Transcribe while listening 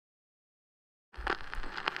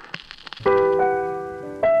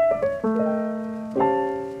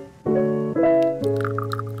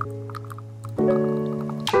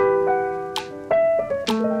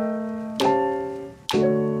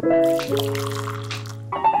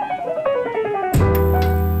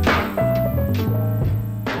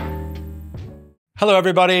Hello,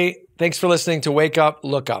 everybody. Thanks for listening to Wake Up,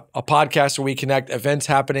 Look Up, a podcast where we connect events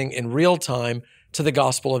happening in real time to the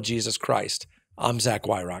gospel of Jesus Christ. I'm Zach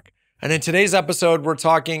Wyrock. And in today's episode, we're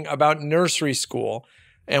talking about nursery school.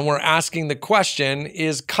 And we're asking the question,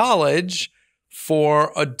 is college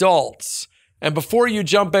for adults? And before you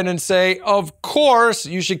jump in and say, of course,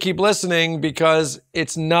 you should keep listening because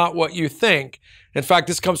it's not what you think. In fact,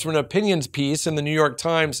 this comes from an opinions piece in the New York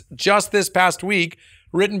Times just this past week,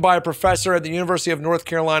 written by a professor at the University of North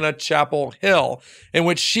Carolina, Chapel Hill, in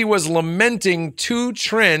which she was lamenting two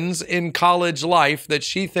trends in college life that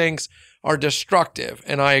she thinks are destructive,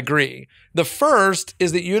 and I agree. The first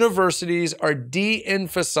is that universities are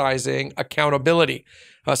de-emphasizing accountability.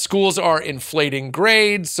 Schools are inflating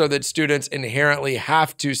grades so that students inherently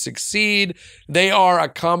have to succeed. They are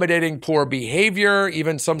accommodating poor behavior,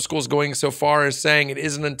 even some schools going so far as saying it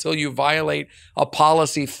isn't until you violate a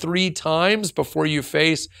policy 3 times before you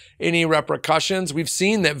face any repercussions. We've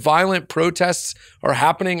seen that violent protests are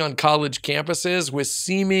happening on college campuses with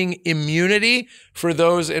seeming immunity for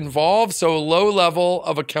those involved. So a low level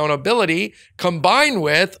of accountability combined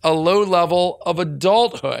with a low level of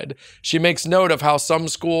adulthood. She makes note of how some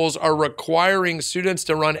schools are requiring students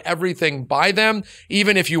to run everything by them,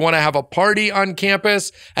 even if you want to have a party on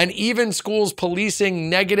campus, and even schools policing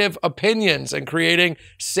negative opinions and creating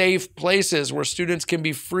safe places where students can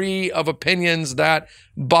be free of opinions that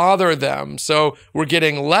bother them. So we're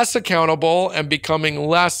getting less accountable and becoming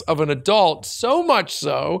less of an adult, so much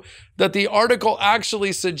so that the article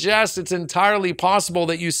actually suggests it's entirely possible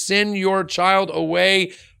that you send your child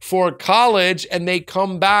away for college and they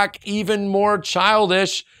come back even more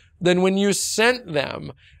childish than when you sent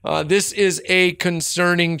them. This is a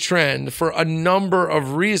concerning trend for a number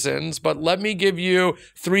of reasons, but let me give you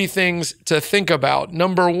 3 things to think about.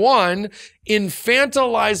 Number 1,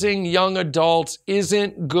 infantilizing young adults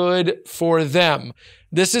isn't good for them.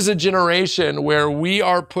 This is a generation where we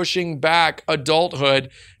are pushing back adulthood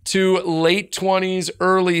to late 20s,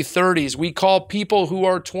 early 30s. We call people who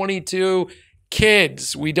are 22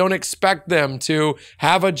 kids. We don't expect them to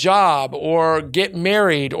have a job or get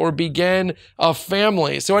married or begin a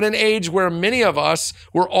family. So at an age where many of us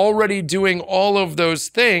were already doing all of those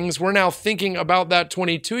things, we're now thinking about that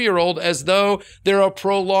 22-year-old as though they're a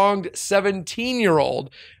prolonged 17-year-old.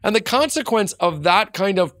 And the consequence of that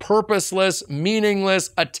kind of purposeless,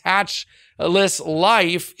 meaningless, attachless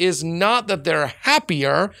life is not that they're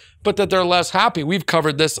happier, but that they're less happy. We've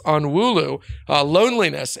covered this on Wulu.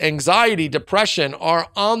 Loneliness, anxiety, depression are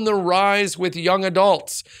on the rise with young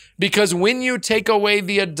adults because when you take away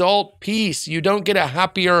the adult piece, you don't get a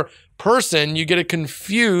happier person, you get a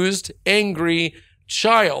confused, angry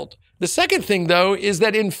child. The second thing, though, is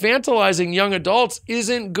that infantilizing young adults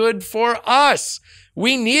isn't good for us.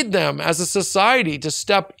 We need them as a society to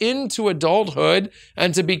step into adulthood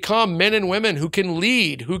and to become men and women who can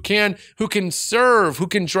lead, who can serve, who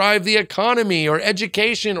can drive the economy or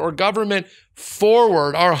education or government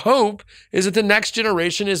forward. Our hope is that the next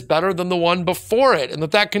generation is better than the one before it, and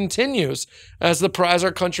that continues as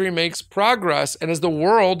our country makes progress and as the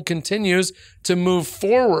world continues to move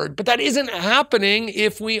forward. But that isn't happening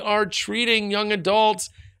if we are treating young adults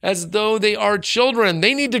as though they are children.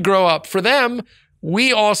 They need to grow up. For them,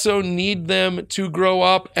 we also need them to grow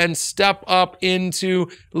up and step up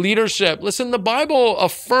into leadership. Listen, the Bible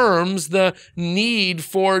affirms the need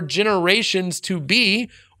for generations to be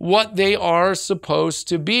what they are supposed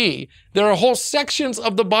to be. There are whole sections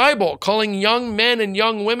of the Bible calling young men and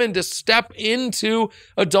young women to step into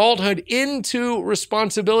adulthood, into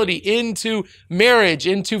responsibility, into marriage,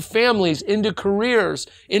 into families, into careers,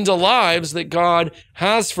 into lives that God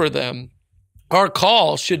has for them. Our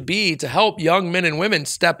call should be to help young men and women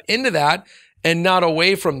step into that and not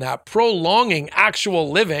away from that. Prolonging actual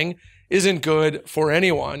living isn't good for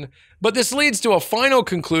anyone. But this leads to a final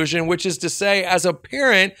conclusion, which is to say, as a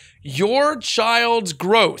parent, your child's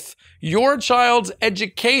growth, your child's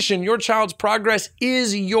education, your child's progress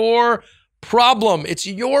is your problem. It's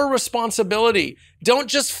your responsibility. Don't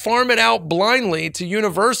just farm it out blindly to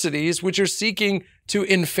universities, which are seeking to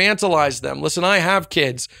infantilize them. Listen, I have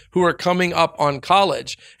kids who are coming up on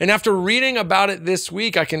college. And after reading about it this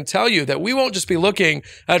week, I can tell you that we won't just be looking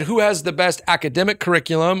at who has the best academic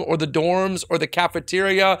curriculum or the dorms or the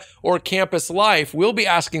cafeteria or campus life. We'll be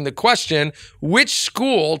asking the question, which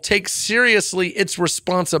school takes seriously its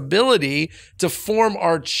responsibility to form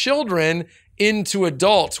our children into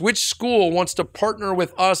adults? Which school wants to partner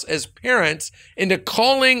with us as parents into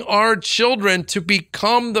calling our children to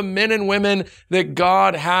become the men and women that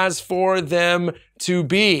God has for them to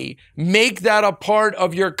be. Make that a part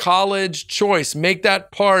of your college choice. Make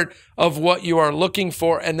that part of what you are looking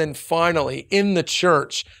for. And then finally, in the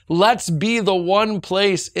church, let's be the one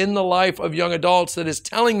place in the life of young adults that is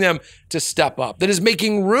telling them to step up, that is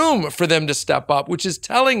making room for them to step up, which is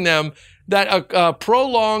telling them that a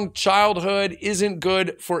prolonged childhood isn't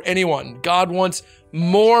good for anyone. God wants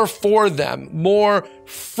more for them, more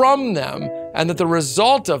from them, and that the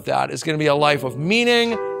result of that is going to be a life of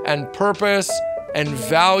meaning and purpose and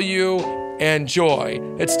value and joy.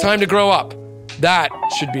 It's time to grow up. That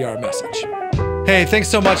should be our message. Hey, thanks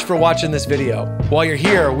so much for watching this video. While you're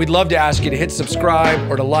here, we'd love to ask you to hit subscribe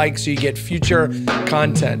or to like so you get future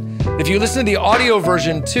content. If you listen to the audio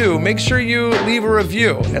version too, make sure you leave a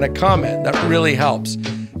review and a comment. That really helps.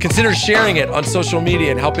 Consider sharing it on social media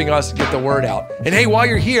and helping us get the word out. And hey, while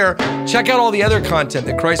you're here, check out all the other content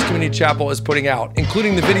that Christ Community Chapel is putting out,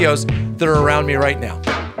 including the videos that are around me right now.